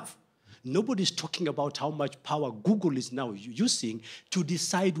beginning to have. Nobody's talking about how much power Google is now using to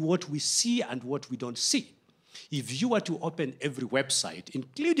decide what we see and what we don't see. If you were to open every website,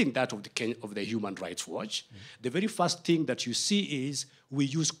 including that of the Human Rights Watch, the very first thing that you see is we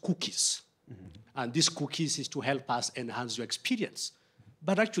use cookies. And these cookies is to help us enhance your experience.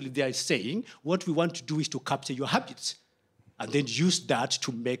 But actually they are saying what we want to do is to capture your habits and then use that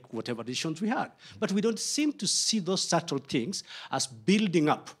to make whatever decisions we had. But we don't seem to see those subtle things as building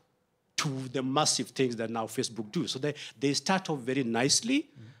up to the massive things that now Facebook do. So they start off very nicely,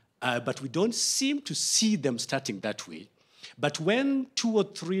 but we don't seem to see them starting that way. But when 2 or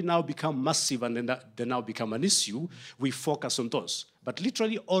 3 now become massive and then they now become an issue, we focus on those. But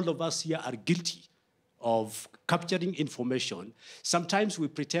literally all of us here are guilty of capturing information. Sometimes we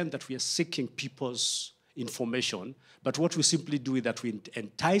pretend that we are seeking people's information, but what we simply do is that we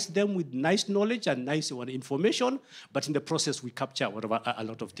entice them with nice knowledge and nice information, but in the process we capture a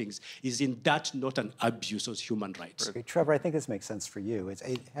lot of things. Is in that not an abuse of human rights? Okay, Trevor, I think this makes sense for you.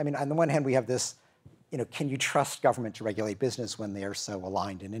 I mean, on the one hand, we have this, can you trust government to regulate business when they are so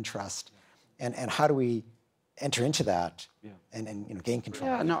aligned in interest? And how do we enter into that and gain control?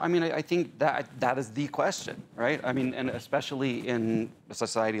 Yeah, no, I mean, I think that is the question, right? I mean, and especially in a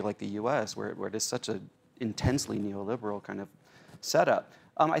society like the US, where it is such an intensely neoliberal kind of setup.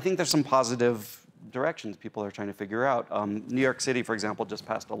 I think there's some positive directions people are trying to figure out. New York City, for example, just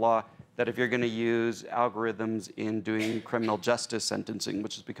passed a law that if you're going to use algorithms in doing criminal justice sentencing,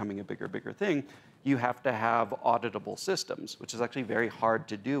 which is becoming a bigger thing, you have to have auditable systems, which is actually very hard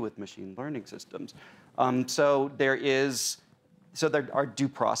to do with machine learning systems. So there are due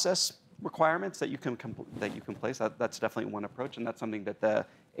process requirements that you can place. That's definitely one approach, and that's something that the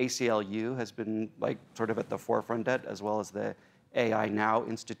ACLU has been sort of at the forefront at, as well as the AI Now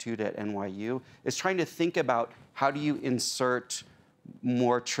Institute at NYU, is trying to think about how do you insert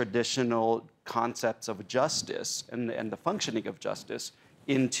more traditional concepts of justice and the functioning of justice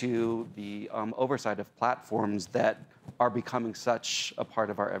into the oversight of platforms that are becoming such a part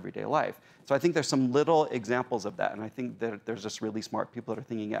of our everyday life. So I think there's some little examples of that, and I think that there's just really smart people that are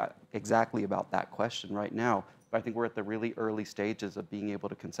thinking exactly about that question right now. But I think we're at the really early stages of being able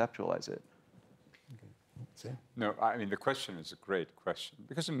to conceptualize it. Okay. No, I mean, the question is a great question,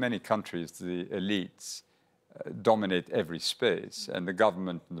 because in many countries, the elites dominate every space, and the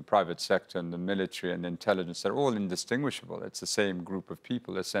government and the private sector and the military and the intelligence are all indistinguishable. It's the same group of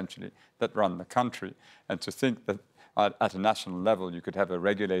people, essentially, that run the country. And to think that at a national level you could have a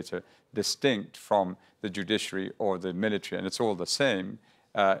regulator distinct from the judiciary or the military, and it's all the same,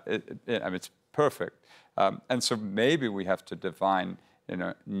 I mean, it's perfect. And so maybe we have to define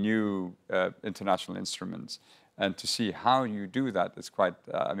new international instruments. And to see how you do that is quite,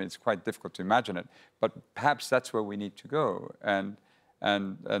 I mean, it's quite difficult to imagine it. But perhaps that's where we need to go. And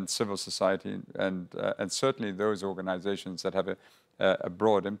civil society and certainly those organizations that have a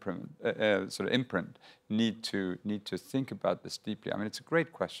broad sort of imprint need to think about this deeply. I mean, it's a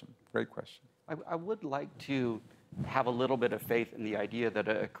great question, great question. I would like to have a little bit of faith in the idea that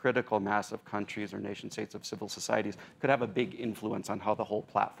a critical mass of countries or nation states of civil societies could have a big influence on how the whole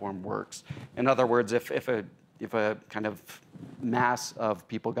platform works. In other words, if a kind of mass of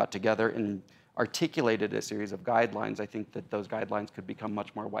people got together and articulated a series of guidelines, I think that those guidelines could become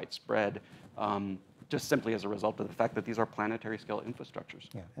much more widespread, just simply as a result of the fact that these are planetary scale infrastructures.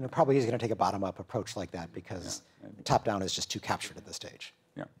 Yeah, and it probably is going to take a bottom-up approach like that because top-down is just too captured at this stage.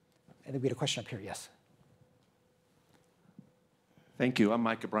 Yeah. And then we had a question up here, yes. Thank you. I'm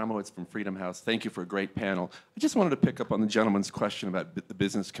Mike Abramowitz from Freedom House. Thank you for a great panel. I just wanted to pick up on the gentleman's question about the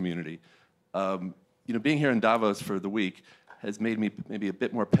business community. Being here in Davos for the week has made me maybe a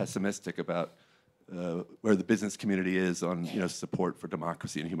bit more pessimistic about where the business community is on support for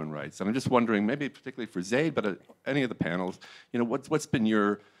democracy and human rights. And I'm just wondering, maybe particularly for Zaid, but any of the panels, what's been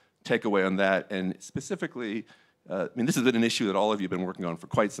your takeaway on that? And specifically, I mean, this has been an issue that all of you have been working on for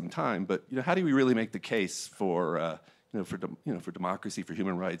quite some time. But how do we really make the case for for democracy, for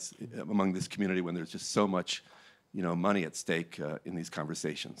human rights among this community when there's just so much money at stake in these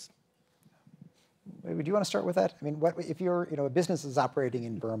conversations? Do you want to start with that? I mean, what, if you're, a business is operating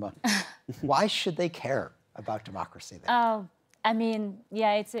in Burma, why should they care about democracy there? I mean,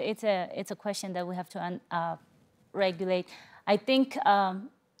 yeah, it's a question that we have to regulate. I think,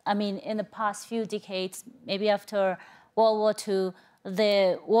 I mean, in the past few decades, maybe after World War II,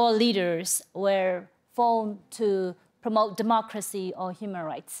 the world leaders were phoned to promote democracy or human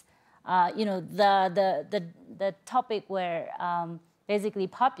rights. The topic were basically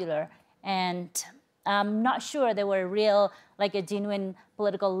popular, and I'm not sure there were real, like a genuine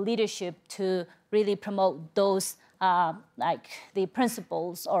political leadership to really promote those like the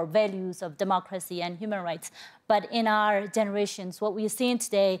principles or values of democracy and human rights. But in our generations, what we're seeing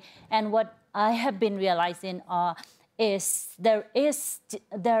today and what I have been realizing is there is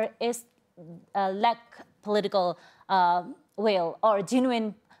a lack political will or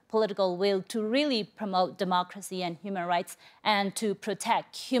genuine political will to really promote democracy and human rights and to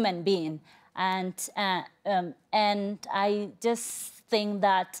protect human being. And I just think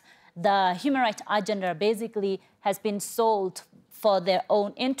that the human rights agenda basically has been sold for their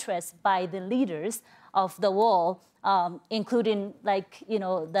own interests by the leaders of the world, including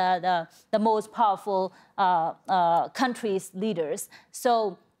the most powerful countries' leaders.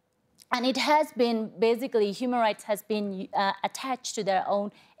 So, and it has been basically human rights has been attached to their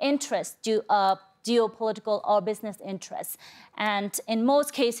own interests, to geopolitical or business interests. And in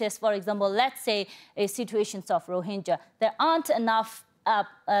most cases, for example, let's say situations of Rohingya, there aren't enough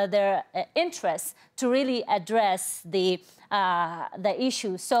their interests to really address the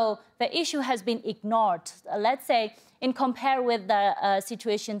issue. So the issue has been ignored. Let's say in compare with the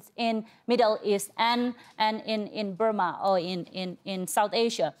situations in Middle East and in Burma or in South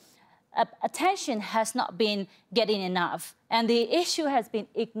Asia, attention has not been getting enough. And the issue has been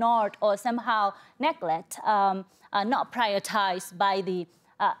ignored or somehow neglected, not prioritized by the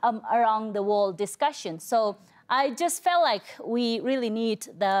around the world discussion. So I just felt like we really need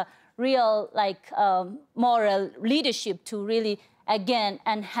the real moral leadership to really, again,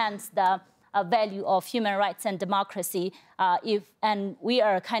 enhance the value of human rights and democracy. And we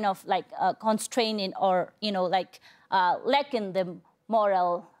are kind of constraining or, lacking the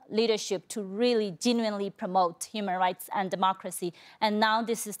moral leadership to really genuinely promote human rights and democracy. And now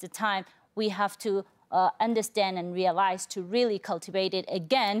this is the time we have to understand and realize to really cultivate it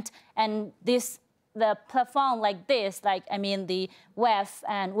again. And the platform like this, the WEF,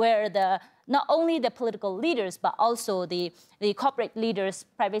 and where not only the political leaders, but also the corporate leaders,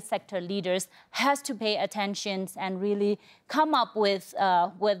 private sector leaders, has to pay attention and really come up with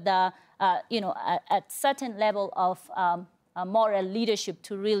the, a certain level of moral leadership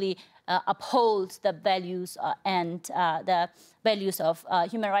to really uphold the values and the values of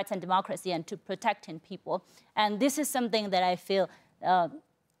human rights and democracy and to protecting people. And this is something that I feel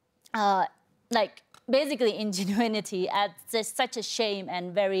basically ingenuity. It's such a shame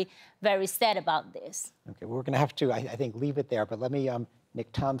and very, very sad about this. Okay, well, we're going to have to, I think, leave it there. But let me,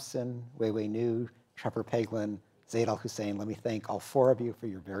 Nick Thompson, Weiwei Nu, Trevor Peglin, Zaid Al-Hussein, let me thank all four of you for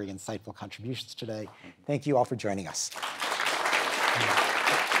your very insightful contributions today. Thank you all for joining us.